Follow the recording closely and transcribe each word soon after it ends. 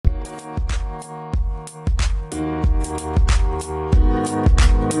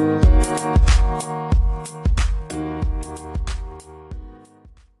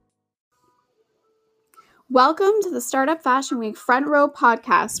Welcome to the Startup Fashion Week Front Row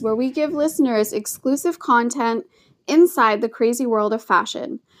podcast, where we give listeners exclusive content inside the crazy world of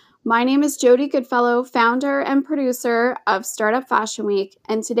fashion. My name is Jody Goodfellow, founder and producer of Startup Fashion Week,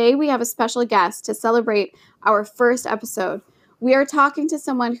 and today we have a special guest to celebrate our first episode. We are talking to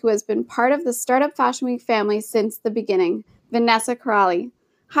someone who has been part of the Startup Fashion Week family since the beginning, Vanessa Corrali.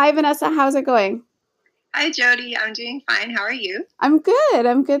 Hi, Vanessa. How's it going? Hi, Jody. I'm doing fine. How are you? I'm good.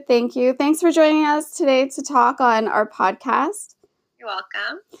 Thank you. Thanks for joining us today to talk on our podcast. You're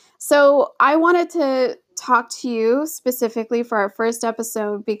welcome. So I wanted to talk to you specifically for our first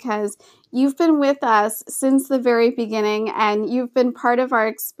episode because you've been with us since the very beginning and you've been part of our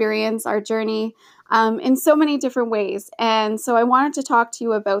experience, our journey in so many different ways. And so I wanted to talk to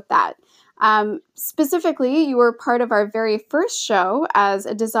you about that. Specifically, you were part of our very first show as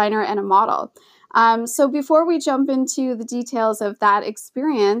a designer and a model. So before we jump into the details of that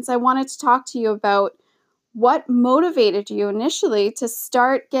experience, I wanted to talk to you about what motivated you initially to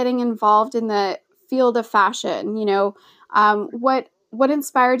start getting involved in the field of fashion. What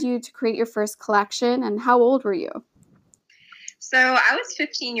inspired you to create your first collection, and how old were you? So I was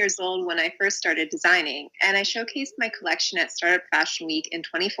 15 years old when I first started designing, and I showcased my collection at Startup Fashion Week in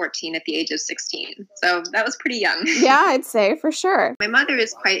 2014 at the age of 16. So that was pretty young. Yeah, I'd say for sure. My mother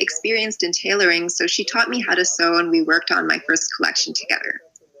is quite experienced in tailoring, so she taught me how to sew, and we worked on my first collection together.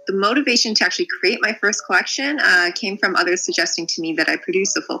 The motivation to actually create my first collection came from others suggesting to me that I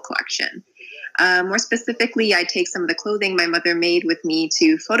produce a full collection. More specifically, I take some of the clothing my mother made with me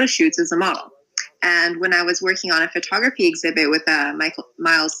to photo shoots as a model. And when I was working on a photography exhibit with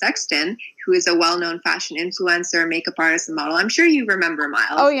Miles Sexton, who is a well-known fashion influencer, makeup artist, and model, I'm sure you remember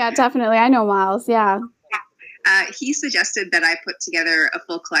Miles. Oh, yeah, definitely. I know Miles, yeah. He suggested that I put together a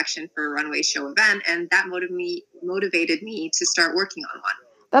full collection for a runway show event, and that motivated me to start working on one.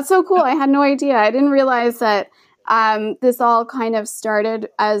 That's so cool. I had no idea. I didn't realize that this all kind of started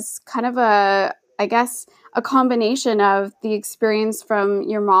as kind of a combination of the experience from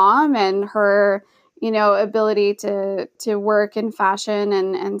your mom and her, ability to work in fashion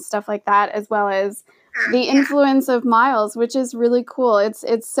and stuff like that, as well as the influence of Miles, which is really cool.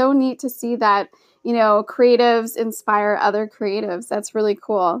 It's so neat to see that, creatives inspire other creatives. That's really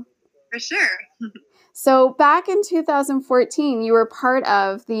cool. For sure. So back in 2014, you were part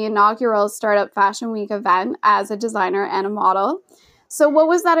of the inaugural Startup Fashion Week event as a designer and a model. So what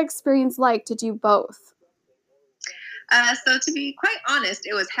was that experience like to do both? So to be quite honest,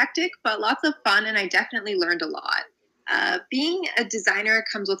 it was hectic, but lots of fun, and I definitely learned a lot. Being a designer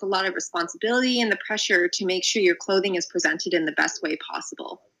comes with a lot of responsibility and the pressure to make sure your clothing is presented in the best way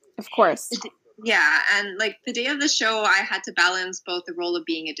possible. Of course. Yeah, and like the day of the show, I had to balance both the role of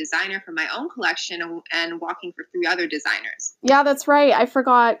being a designer for my own collection and walking for 3 other designers. Yeah, that's right. I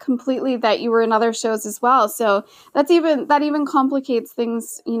forgot completely that you were in other shows as well. So that even complicates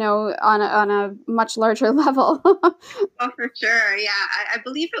things, on a much larger level. Oh, for sure. Yeah, I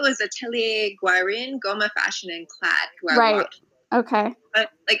believe it was Atelier Guarin, Goma Fashion and Clad who I walked. Okay. But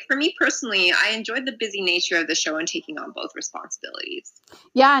like for me personally, I enjoyed the busy nature of the show and taking on both responsibilities.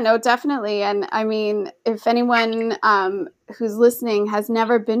 Yeah, no, definitely. And I mean, if anyone who's listening has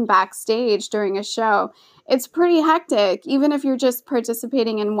never been backstage during a show, it's pretty hectic, even if you're just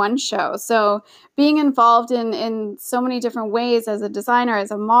participating in one show. So being involved in so many different ways as a designer,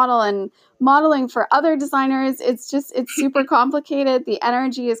 as a model, and modeling for other designers, it's super complicated. The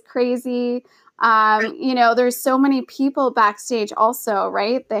energy is crazy. There's so many people backstage also,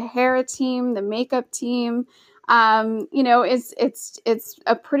 right? The hair team, the makeup team, it's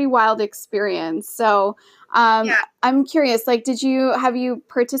a pretty wild experience. So, I'm curious, like, have you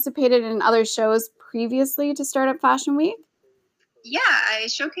participated in other shows previously to Startup Fashion Week? Yeah, I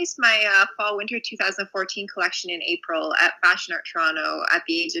showcased my fall-winter 2014 collection in April at Fashion Art Toronto at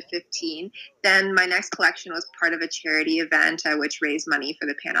the age of 15. Then my next collection was part of a charity event which raised money for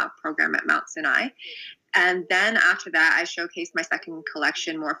the PANOP program at Mount Sinai. And then after that, I showcased my second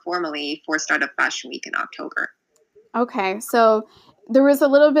collection more formally for Startup Fashion Week in October. Okay, so there was a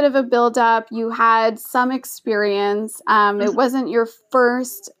little bit of a build-up. You had some experience. It wasn't your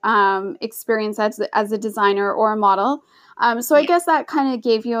first experience as a designer or a model. So I guess that kind of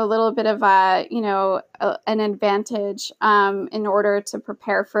gave you a little bit of an advantage in order to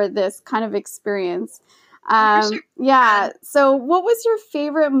prepare for this kind of experience. For sure. Yeah. So what was your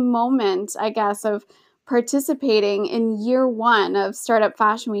favorite moment, I guess, of participating in year one of Startup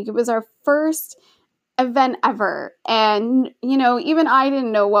Fashion Week? It was our first event ever. And, even I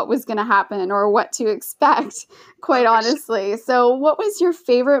didn't know what was going to happen or what to expect, quite honestly. So what was your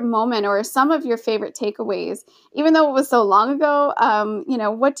favorite moment or some of your favorite takeaways? Even though it was so long ago,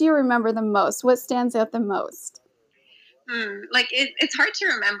 what do you remember the most? What stands out the most? It's hard to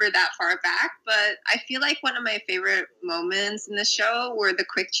remember that far back, but I feel like one of my favorite moments in the show were the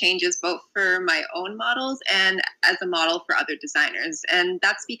quick changes, both for my own models and as a model for other designers. And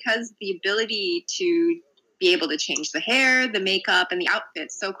that's because the ability to be able to change the hair, the makeup, and the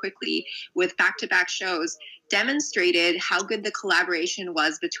outfits so quickly with back-to-back shows demonstrated how good the collaboration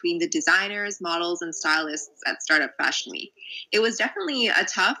was between the designers, models, and stylists at Startup Fashion Week. It was definitely a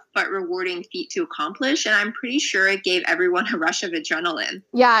tough but rewarding feat to accomplish, and I'm pretty sure it gave everyone a rush of adrenaline.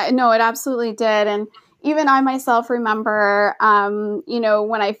 Yeah, no, it absolutely did. And even I myself remember,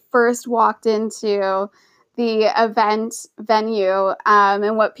 when I first walked into the event venue,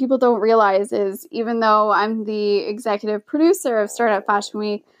 and what people don't realize is even though I'm the executive producer of Startup Fashion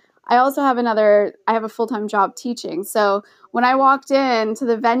Week, I also have I have a full-time job teaching. So when I walked into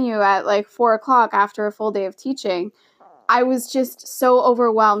the venue at like 4 o'clock after a full day of teaching, I was just so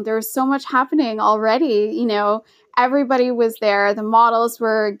overwhelmed. There was so much happening already. Everybody was there. The models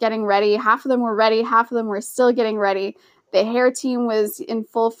were getting ready. Half of them were ready. Half of them were still getting ready. The hair team was in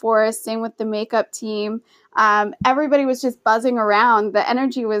full force. Same with the makeup team. Everybody was just buzzing around. The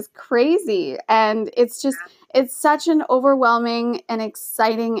energy was crazy. And it's such an overwhelming and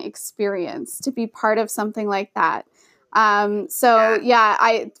exciting experience to be part of something like that. For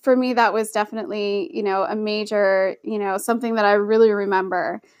me, that was definitely, a major, something that I really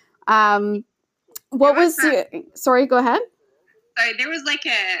remember. Sorry, go ahead. Sorry, there was like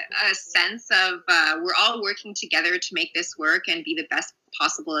a sense of we're all working together to make this work and be the best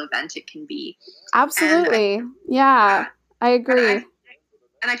possible event it can be. Absolutely. I agree.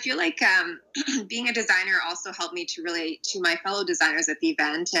 And I feel like being a designer also helped me to relate to my fellow designers at the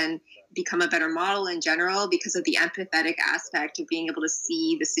event and become a better model in general because of the empathetic aspect of being able to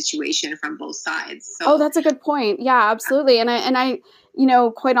see the situation from both sides. So, that's a good point. Yeah, absolutely. And I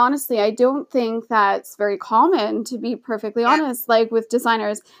quite honestly, I don't think that's very common, to be perfectly honest. Like with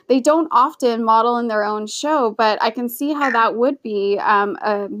designers, they don't often model in their own show, but I can see how that would be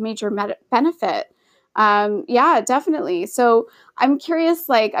a major benefit. Definitely. So I'm curious,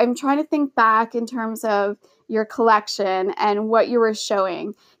 like I'm trying to think back in terms of your collection and what you were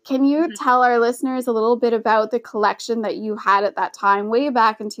showing. Can you tell our listeners a little bit about the collection that you had at that time, way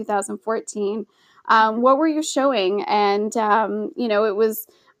back in 2014? What were you showing? And, it was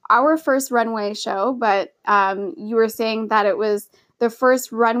our first runway show, but you were saying that it was the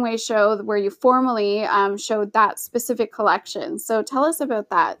first runway show where you formally showed that specific collection. So tell us about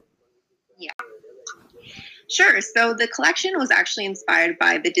that. Yeah. Sure. So the collection was actually inspired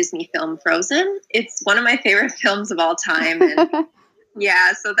by the Disney film Frozen. It's one of my favorite films of all time. And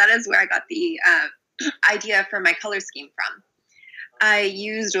so that is where I got the idea for my color scheme from. I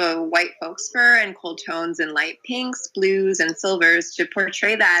used a white folks fur and cold tones in light pinks, blues, and silvers to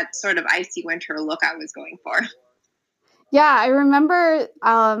portray that sort of icy winter look I was going for. Yeah, I remember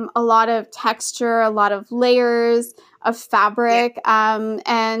a lot of texture, a lot of layers of fabric, and,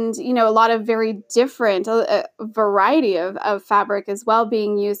 a lot of very different, a variety of fabric as well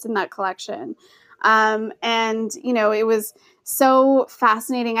being used in that collection. It was so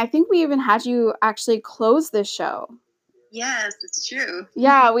fascinating. I think we even had you actually close the show. Yes, it's true.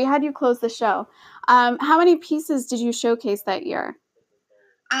 Yeah, we had you close the show. How many pieces did you showcase that year?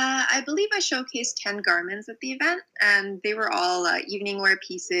 I believe I showcased 10 garments at the event, and they were all evening wear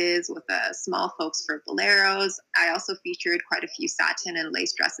pieces with small folks for boleros. I also featured quite a few satin and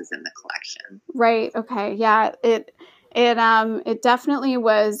lace dresses in the collection. Right. Okay. Yeah. It definitely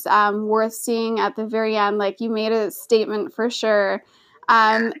was worth seeing at the very end. Like you made a statement for sure.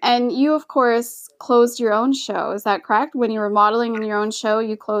 And you, of course, closed your own show. Is that correct? When you were modeling in your own show,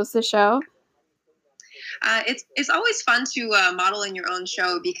 you closed the show? It's always fun to model in your own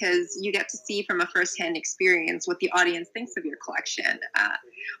show because you get to see from a firsthand experience what the audience thinks of your collection.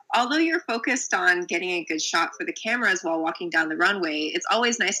 Although you're focused on getting a good shot for the cameras while walking down the runway, it's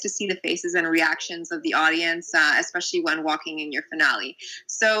always nice to see the faces and reactions of the audience, especially when walking in your finale.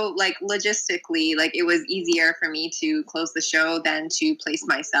 So, logistically, it was easier for me to close the show than to place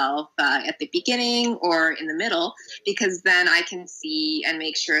myself at the beginning or in the middle, because then I can see and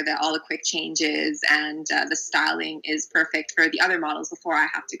make sure that all the quick changes and the styling is perfect for the other models before I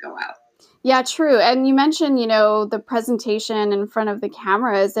have to go out. Yeah, true. And you mentioned, the presentation in front of the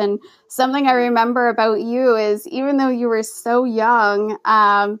cameras. And something I remember about you is even though you were so young,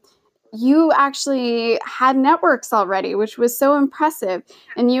 you actually had networks already, which was so impressive.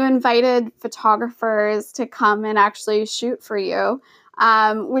 And you invited photographers to come and actually shoot for you,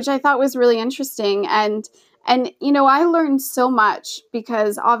 which I thought was really interesting. And I learned so much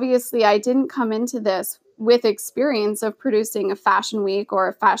because obviously I didn't come into this with experience of producing a fashion week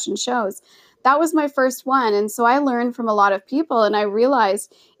or fashion shows. That was my first one. And so I learned from a lot of people, and I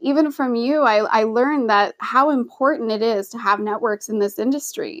realized even from you, I learned that how important it is to have networks in this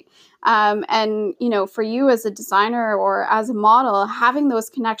industry. And for you as a designer or as a model, having those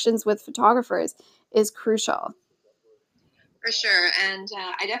connections with photographers is crucial. For sure. And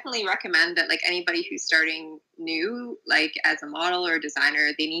I definitely recommend that, like, anybody who's starting new, like as a model or a designer,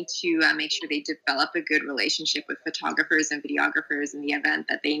 they need to make sure they develop a good relationship with photographers and videographers in the event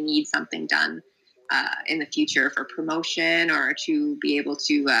that they need something done in the future for promotion or to be able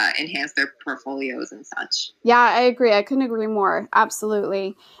to enhance their portfolios and such. Yeah, I agree. I couldn't agree more.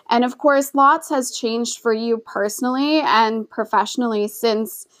 Absolutely. And of course, lots has changed for you personally and professionally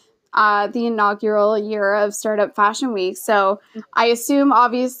since the inaugural year of Startup Fashion Week. So I assume,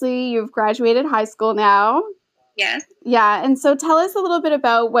 obviously, you've graduated high school now. Yes. Yeah. And so tell us a little bit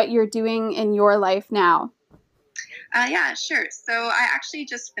about what you're doing in your life now. Yeah, sure. So I actually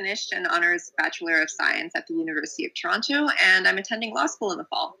just finished an honors Bachelor of Science at the University of Toronto, and I'm attending law school in the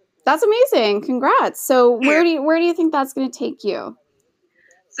fall. That's amazing. Congrats. So where do you think that's going to take you?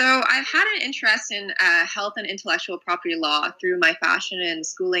 So I've had an interest in health and intellectual property law through my fashion and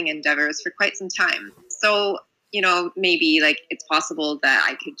schooling endeavors for quite some time. So, maybe like it's possible that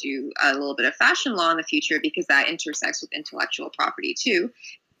I could do a little bit of fashion law in the future because that intersects with intellectual property too.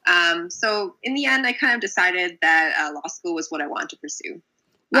 So in the end, I kind of decided that law school was what I wanted to pursue.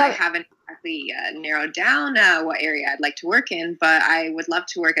 I Yeah. haven't exactly narrowed down what area I'd like to work in, but I would love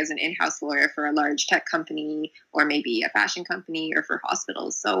to work as an in-house lawyer for a large tech company or maybe a fashion company or for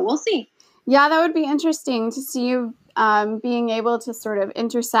hospitals. So we'll see. Yeah, that would be interesting to see you being able to sort of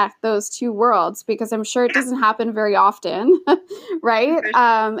intersect those two worlds, because I'm sure it doesn't happen very often, right?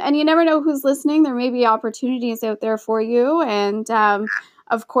 And you never know who's listening. There may be opportunities out there for you. And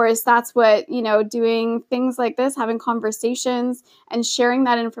of course, that's what, doing things like this, having conversations and sharing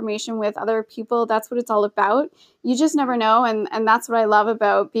that information with other people, that's what it's all about. You just never know. And that's what I love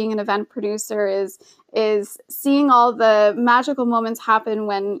about being an event producer is seeing all the magical moments happen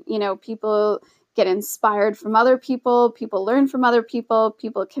when, people get inspired from other people learn from other people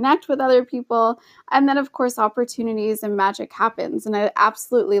connect with other people, and then of course opportunities and magic happens. And I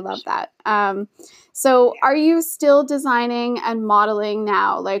absolutely love that. So are you still designing and modeling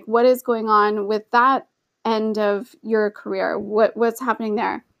now? Like, what is going on with that end of your career? What's happening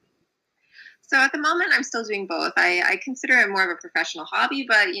there? So at the moment, I'm still doing both. I consider it more of a professional hobby,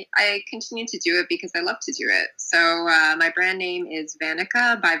 but I continue to do it because I love to do it. So my brand name is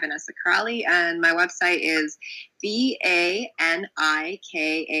Vanika by Vanessa Crowley, and my website is VANIKA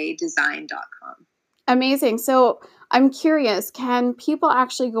design.com. Amazing. So I'm curious, can people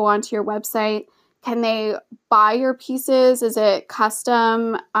actually go onto your website? Can they buy your pieces? Is it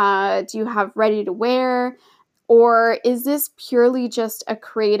custom? Do you have ready to wear? Or is this purely just a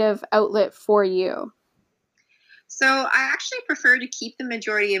creative outlet for you? So I actually prefer to keep the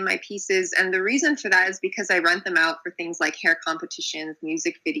majority of my pieces, and the reason for that is because I rent them out for things like hair competitions,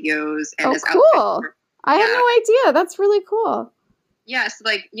 music videos, and Oh, as cool. outfits. I had Yeah, no idea. That's really cool. yeah. So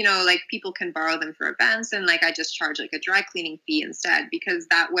like like people can borrow them for events, and like I just charge like a dry cleaning fee instead because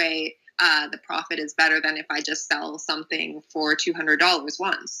that way the profit is better than if I just sell something for $200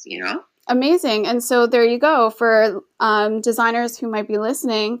 once. Amazing. And so there you go for designers who might be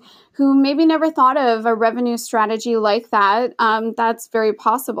listening who maybe never thought of a revenue strategy like that. That's very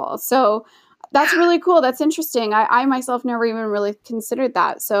possible. So that's Yeah. really cool. That's interesting. I myself never even really considered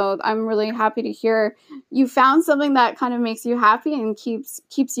that. So I'm really happy to hear you found something that kind of makes you happy and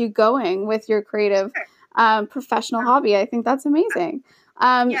keeps you going with your creative professional hobby. I think that's amazing.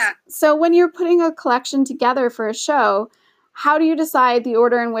 Yeah. So when you're putting a collection together for a show, how do you decide the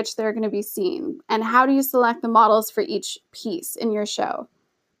order in which they're going to be seen? And how do you select the models for each piece in your show?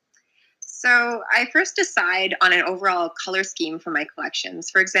 So I first decide on an overall color scheme for my collections.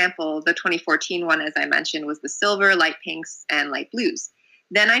 For example, the 2014 one, as I mentioned, was the silver, light pinks, and light blues.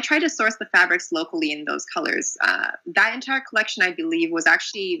 Then I try to source the fabrics locally in those colors. That entire collection, I believe, was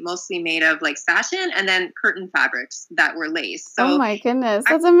actually mostly made of like satin and then curtain fabrics that were lace. Oh So my goodness,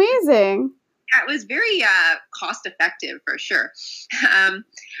 I that's amazing. yeah, it was very cost effective for sure.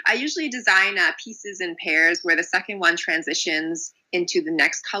 I usually design pieces in pairs where the second one transitions into the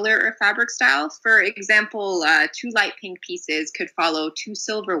next color or fabric style. For example, two light pink pieces could follow two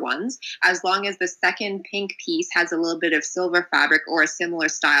silver ones, as long as the second pink piece has a little bit of silver fabric or a similar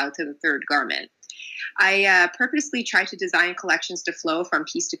style to the third garment. I purposely try to design collections to flow from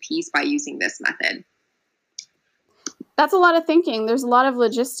piece to piece by using this method. That's a lot of thinking. There's a lot of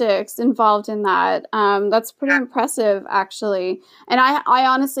logistics involved in that. That's pretty impressive, actually. And I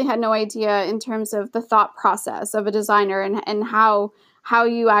honestly had no idea in terms of the thought process of a designer and how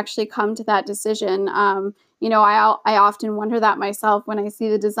you actually come to that decision. I often wonder that myself when I see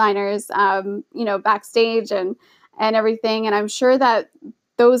the designers, backstage and everything. And I'm sure that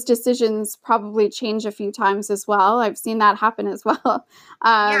those decisions probably change a few times as well. I've seen that happen as well.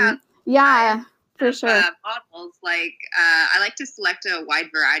 Yeah. For sure. Models, I like to select a wide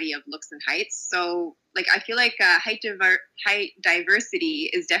variety of looks and heights. So, I feel like height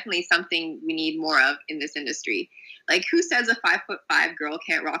diversity is definitely something we need more of in this industry. Who says a 5'5" girl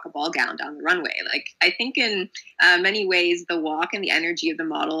can't rock a ball gown down the runway? I think in many ways, the walk and the energy of the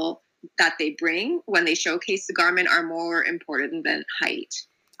model that they bring when they showcase the garment are more important than height.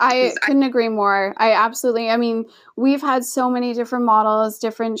 I couldn't agree more. I mean, we've had so many different models,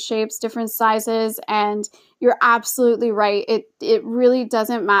 different shapes, different sizes, and you're absolutely right. It really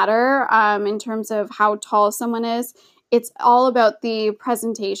doesn't matter in terms of how tall someone is. It's all about the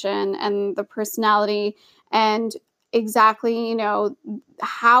presentation and the personality and exactly,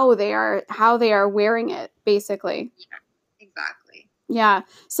 how they are wearing it, basically. Yeah, exactly. Yeah.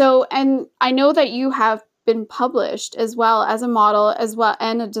 So, and I know that you have been published as well as a model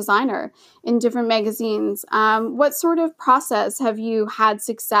and a designer in different magazines. What sort of process have you had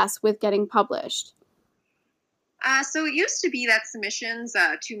success with getting published? So it used to be that submissions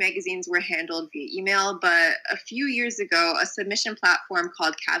to magazines were handled via email, but a few years ago, a submission platform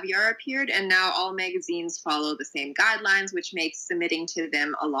called Caviar appeared, and now all magazines follow the same guidelines, which makes submitting to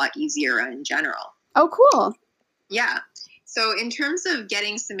them a lot easier in general. Oh, cool. Yeah. So in terms of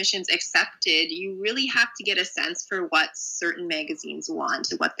getting submissions accepted, you really have to get a sense for what certain magazines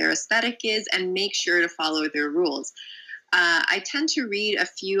want, what their aesthetic is, and make sure to follow their rules. I tend to read a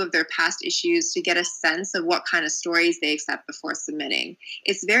few of their past issues to get a sense of what kind of stories they accept before submitting.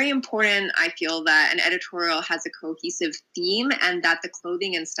 It's very important, I feel, that an editorial has a cohesive theme and that the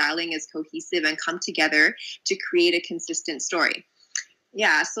clothing and styling is cohesive and come together to create a consistent story.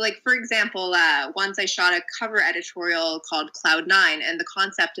 Yeah, so for example, once I shot a cover editorial called Cloud9, and the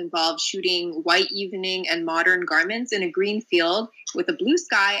concept involved shooting white evening and modern garments in a green field with a blue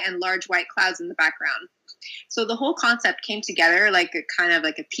sky and large white clouds in the background. So the whole concept came together like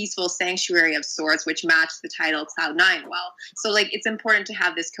a peaceful sanctuary of sorts, which matched the title Cloud9 well. So it's important to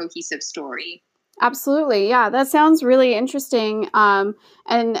have this cohesive story. Absolutely. Yeah, that sounds really interesting. And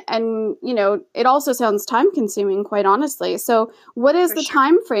it also sounds time consuming, quite honestly. So what is the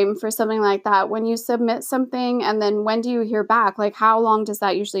time frame for something like that when you submit something, and then when do you hear back? How long does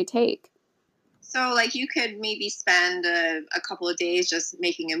that usually take? So you could maybe spend a couple of days just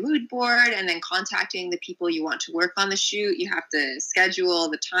making a mood board and then contacting the people you want to work on the shoot. You have to schedule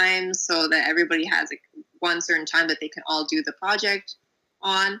the times so that everybody has one certain time that they can all do the project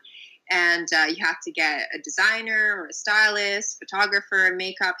on. And you have to get a designer or a stylist, photographer,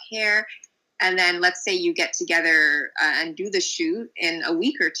 makeup, hair. And then let's say you get together and do the shoot in a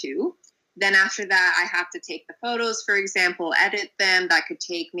week or two. Then after that, I have to take the photos, for example, edit them. That could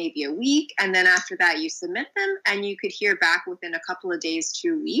take maybe a week. And then after that, you submit them and you could hear back within a couple of days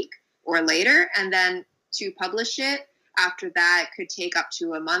to a week or later. And then to publish it, after that, it could take up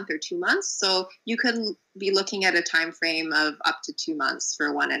to a month or 2 months. So you could be looking at a time frame of up to 2 months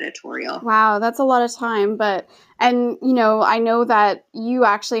for one editorial. Wow, that's a lot of time. I know that you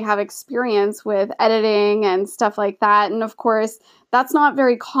actually have experience with editing and stuff like that. And of course, that's not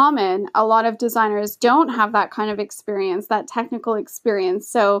very common. A lot of designers don't have that kind of experience, that technical experience.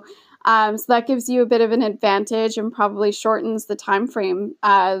 So that gives you a bit of an advantage and probably shortens the time frame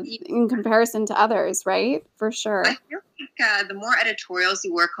in comparison to others, right? For sure. I feel like the more editorials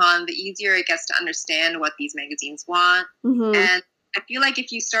you work on, the easier it gets to understand what these magazines want. Mm-hmm. And I feel like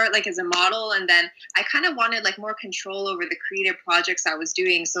if you start as a model, and then I kind of wanted more control over the creative projects I was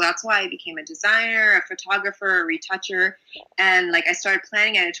doing. So that's why I became a designer, a photographer, a retoucher. And I started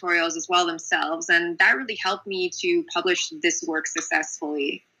planning editorials as well themselves. And that really helped me to publish this work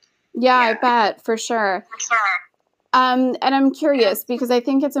successfully. Yeah, I bet, for sure. And I'm curious because I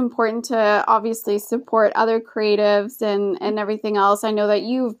think it's important to obviously support other creatives and everything else. I know that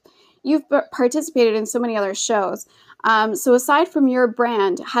you've participated in so many other shows. So aside from your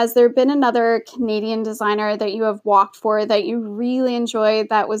brand, has there been another Canadian designer that you have walked for that you really enjoyed,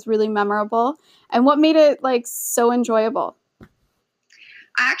 that was really memorable? And what made it so enjoyable?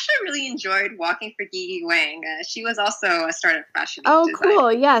 I actually really enjoyed walking for Gigi Wang. She was also a startup fashion week Oh, designer.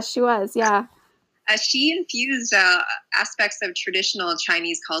 cool. Yeah, she was. Yeah. She infused aspects of traditional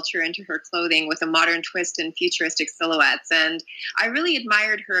Chinese culture into her clothing with a modern twist and futuristic silhouettes. And I really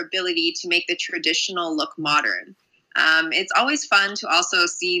admired her ability to make the traditional look modern. It's always fun to also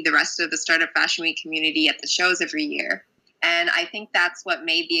see the rest of the Startup Fashion Week community at the shows every year. And I think that's what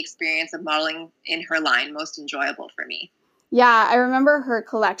made the experience of modeling in her line most enjoyable for me. Yeah, I remember her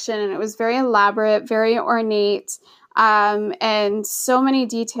collection, and it was very elaborate, very ornate, and so many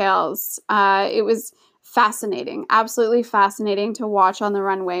details. It was fascinating, absolutely fascinating to watch on the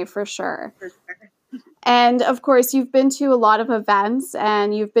runway for sure. For sure. And of course, you've been to a lot of events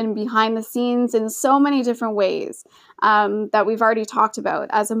and you've been behind the scenes in so many different ways that we've already talked about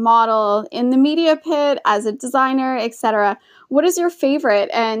as a model, in the media pit, as a designer, etc. What is your favorite,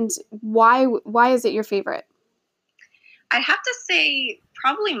 and why is it your favorite? I'd have to say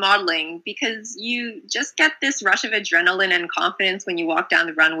probably modeling, because you just get this rush of adrenaline and confidence when you walk down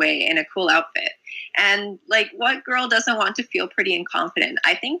the runway in a cool outfit. And like, what girl doesn't want to feel pretty and confident?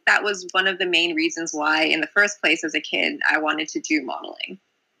 I think that was one of the main reasons why, in the first place, as a kid, I wanted to do modeling.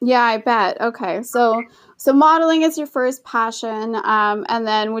 Yeah, I bet. Okay, so modeling is your first passion, and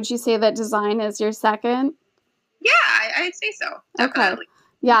then would you say that design is your second? Yeah, I'd say so. Okay, Definitely.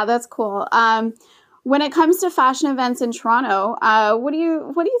 yeah, that's cool. When it comes to fashion events in Toronto, what do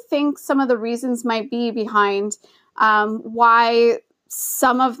you think some of the reasons might be behind why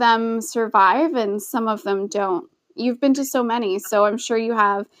some of them survive and some of them don't? You've been to so many, so I'm sure you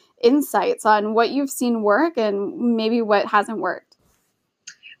have insights on what you've seen work and maybe what hasn't worked.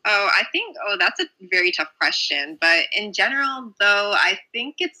 That's a very tough question. But in general, though, I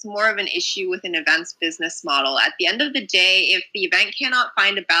think it's more of an issue with an events business model. At the end of the day, if the event cannot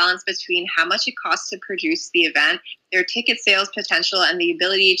find a balance between how much it costs to produce the event, their ticket sales potential, and the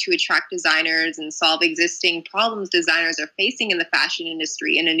ability to attract designers and solve existing problems designers are facing in the fashion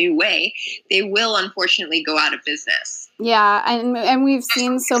industry in a new way, they will unfortunately go out of business. Yeah, and we've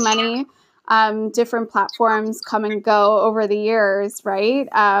seen so many different platforms come and go over the years, right?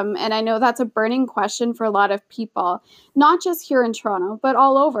 And I know that's a burning question for a lot of people, not just here in Toronto, but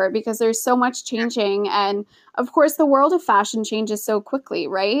all over, because there's so much changing, and of course, the world of fashion changes so quickly,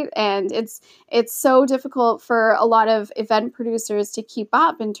 right? And it's so difficult for a lot of event producers to keep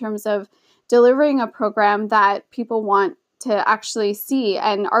up in terms of delivering a program that people want to actually see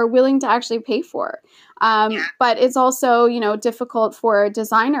and are willing to actually pay for. But it's also, difficult for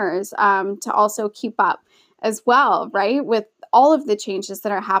designers to also keep up as well, right? With all of the changes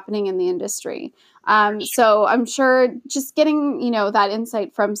that are happening in the industry. So I'm sure just getting, that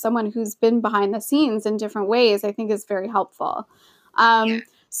insight from someone who's been behind the scenes in different ways, I think is very helpful.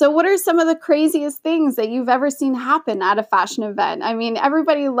 So what are some of the craziest things that you've ever seen happen at a fashion event? I mean,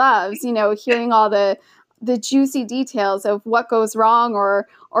 everybody loves, hearing all the juicy details of what goes wrong or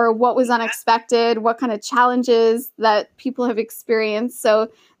what was unexpected, what kind of challenges that people have experienced.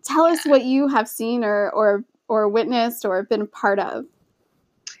 So tell us what you have seen or witnessed or been a part of.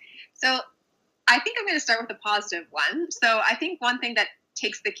 So I think I'm going to start with a positive one. So I think one thing that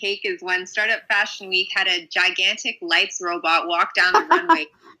takes the cake is when Startup Fashion Week had a gigantic lights robot walk down the runway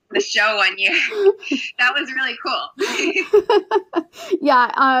the show one year. That was really cool.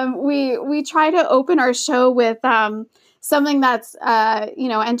 Yeah, we try to open our show with something that's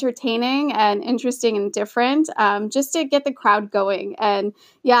entertaining and interesting and different, just to get the crowd going. And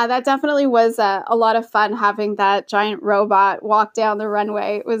yeah, that definitely was a lot of fun having that giant robot walk down the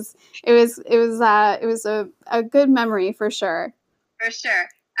runway. It was a good memory for sure. For sure.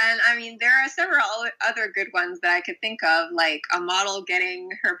 And I mean, there are several other good ones that I could think of, like a model getting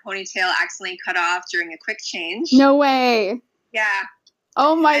her ponytail accidentally cut off during a quick change. No way. Yeah.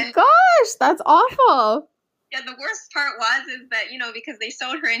 Oh my gosh, that's awful. Yeah, the worst part is that, because they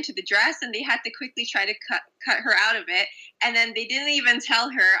sewed her into the dress and they had to quickly try to cut her out of it. And then they didn't even tell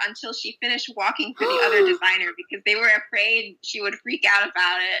her until she finished walking for the other designer, because they were afraid she would freak out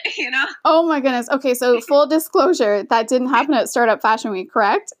about it, Oh my goodness. Okay, so full disclosure, that didn't happen at Startup Fashion Week,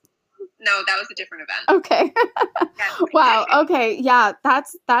 correct? No, that was a different event. Okay. Wow. Okay. Yeah,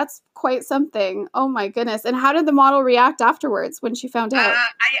 that's quite something. Oh my goodness. And how did the model react afterwards when she found out?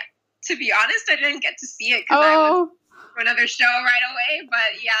 To be honest, I didn't get to see it because I was for another show right away.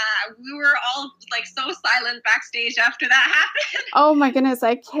 But yeah, we were all like so silent backstage after that happened. Oh my goodness,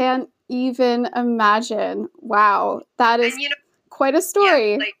 I can't even imagine. Wow, that is quite a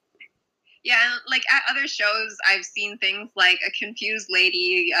story. Yeah, Yeah, like at other shows, I've seen things like a confused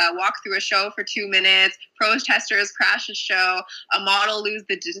lady walk through a show for 2 minutes, protesters crash a show, a model lose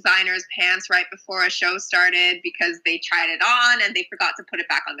the designer's pants right before a show started because they tried it on and they forgot to put it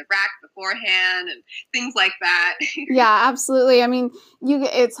back on the rack beforehand, and things like that. Yeah, absolutely. I mean,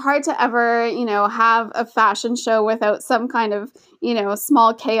 it's hard to ever, have a fashion show without some kind of,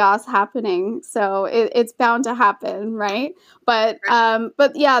 small chaos happening. So it's bound to happen, right? But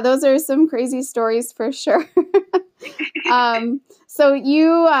yeah, those are some crazy stories for sure. So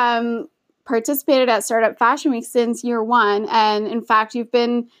you participated at Startup Fashion Week since year one, and in fact, you've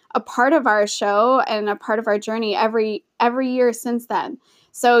been a part of our show and a part of our journey every year since then.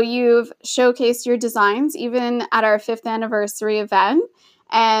 So you've showcased your designs even at our 5th anniversary event.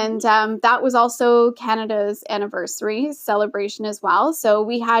 And that was also Canada's anniversary celebration as well. So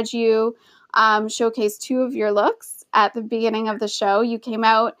we had you showcase 2 of your looks at the beginning of the show. You came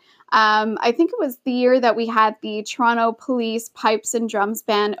out, I think it was the year that we had the Toronto Police Pipes and Drums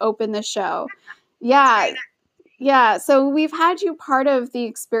Band open the show. Yeah. Yeah, so we've had you part of the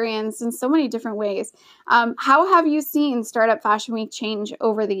experience in so many different ways. How have you seen Startup Fashion Week change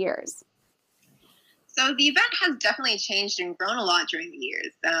over the years? So the event has definitely changed and grown a lot during the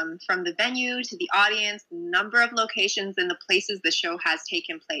years, from the venue to the audience, the number of locations, and the places the show has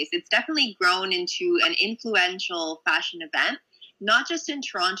taken place. It's definitely grown into an influential fashion event, not just in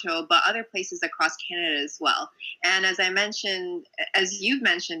Toronto, but other places across Canada as well. And as you've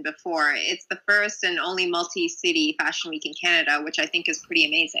mentioned before, it's the first and only multi-city fashion week in Canada, which I think is pretty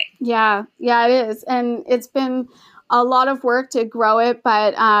amazing. Yeah, it is. And it's been a lot of work to grow it,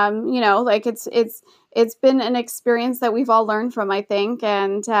 but like it's been an experience that we've all learned from, I think,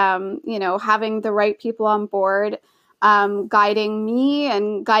 and having the right people on board, guiding me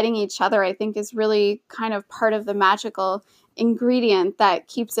and guiding each other, I think is really kind of part of the magical ingredient that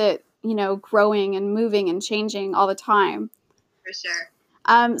keeps it, growing and moving and changing all the time. For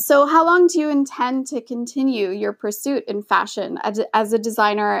sure. So how long do you intend to continue your pursuit in fashion as a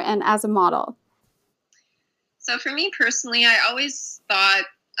designer and as a model? So for me personally, I always thought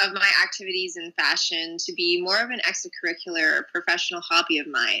of my activities in fashion to be more of an extracurricular or professional hobby of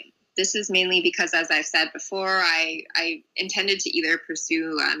mine. This is mainly because, as I've said before, I intended to either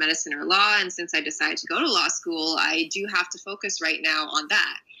pursue medicine or law. And since I decided to go to law school, I do have to focus right now on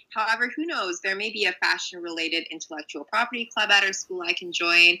that. However, who knows? There may be a fashion-related intellectual property club at our school I can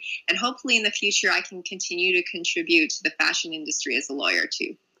join. And hopefully in the future, I can continue to contribute to the fashion industry as a lawyer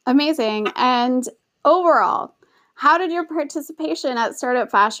too. Amazing. And overall, how did your participation at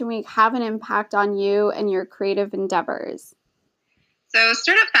Startup Fashion Week have an impact on you and your creative endeavors? So,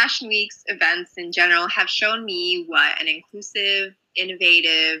 Startup Fashion Week's events in general have shown me what an inclusive,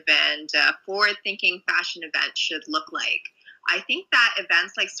 innovative, and forward thinking fashion event should look like. I think that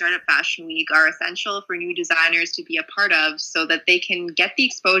events like Startup Fashion Week are essential for new designers to be a part of so that they can get the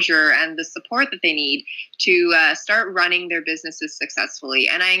exposure and the support that they need to start running their businesses successfully.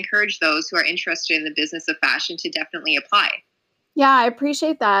 And I encourage those who are interested in the business of fashion to definitely apply. Yeah, I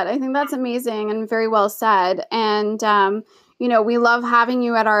appreciate that. I think that's amazing and very well said. And, we love having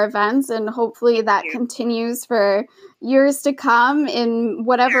you at our events, and hopefully that continues for years to come in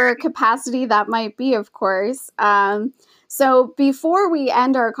whatever capacity that might be, of course. So before we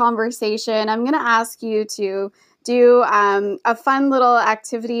end our conversation, I'm going to ask you to do a fun little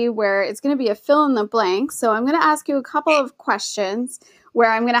activity where it's going to be a fill in the blank. So I'm going to ask you a couple of questions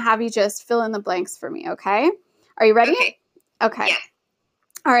where I'm going to have you just fill in the blanks for me, okay? Are you ready? Okay. Yes.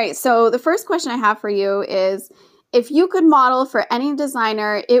 All right. So the first question I have for you is, if you could model for any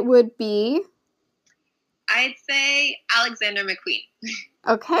designer, it would be? I'd say Alexander McQueen.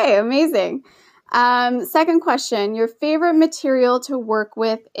 Okay. Amazing. Second question, your favorite material to work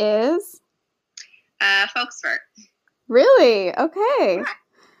with is? Folks fur. Really? Okay. Yeah.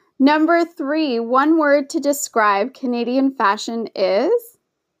 Number 3, one word to describe Canadian fashion is?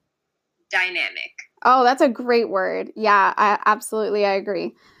 Dynamic. Oh, that's a great word. Yeah, I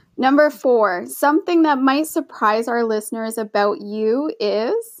agree. Number 4, something that might surprise our listeners about you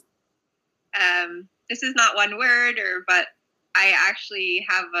is? This is not one word, but I actually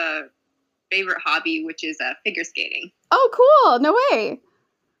have a favorite hobby, which is figure skating. Oh, cool. No way.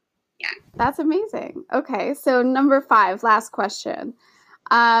 Yeah. That's amazing. Okay, so number 5, last question.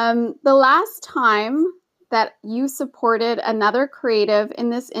 The last time that you supported another creative in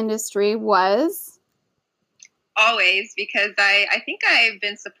this industry was? Always, because I think I've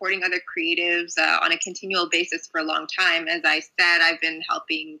been supporting other creatives on a continual basis for a long time. As I said, I've been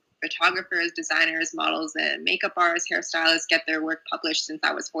helping photographers, designers, models, and makeup artists, hairstylists get their work published since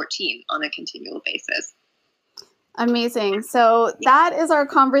I was 14 on a continual basis. Amazing. So that is our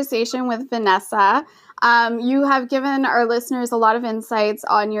conversation with Vanessa. You have given our listeners a lot of insights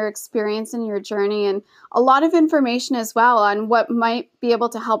on your experience and your journey, and a lot of information as well on what might be able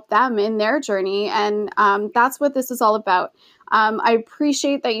to help them in their journey. And that's what this is all about. I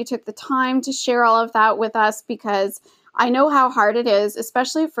appreciate that you took the time to share all of that with us, because I know how hard it is,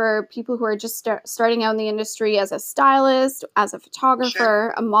 especially for people who are just starting out in the industry as a stylist, as a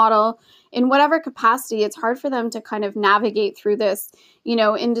photographer, a model, in whatever capacity. It's hard for them to kind of navigate through this,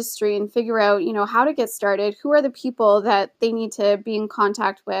 industry and figure out, how to get started, who are the people that they need to be in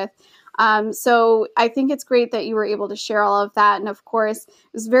contact with. So I think it's great that you were able to share all of that. And of course,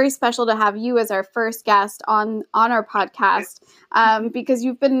 it was very special to have you as our first guest on our podcast, because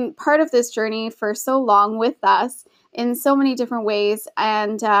you've been part of this journey for so long with us in so many different ways.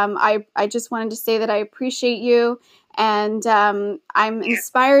 And I just wanted to say that I appreciate you. And I'm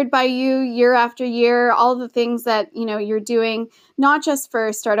inspired by you year after year, all the things that, you're doing, not just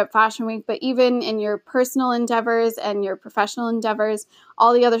for Startup Fashion Week, but even in your personal endeavors and your professional endeavors,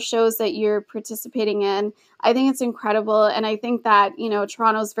 all the other shows that you're participating in. I think it's incredible. And I think that,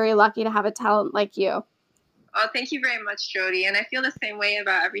 Toronto's very lucky to have a talent like you. Oh, thank you very much, Jody. And I feel the same way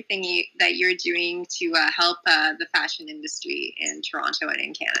about everything that you're doing to help the fashion industry in Toronto and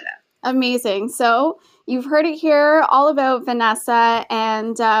in Canada. Amazing. So you've heard it here all about Vanessa.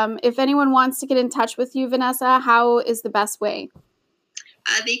 And if anyone wants to get in touch with you, Vanessa, how is the best way?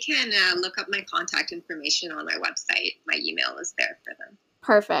 They can look up my contact information on my website. My email is there for them.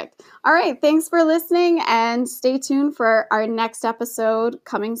 Perfect. All right. Thanks for listening, and stay tuned for our next episode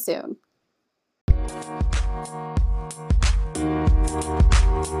coming soon.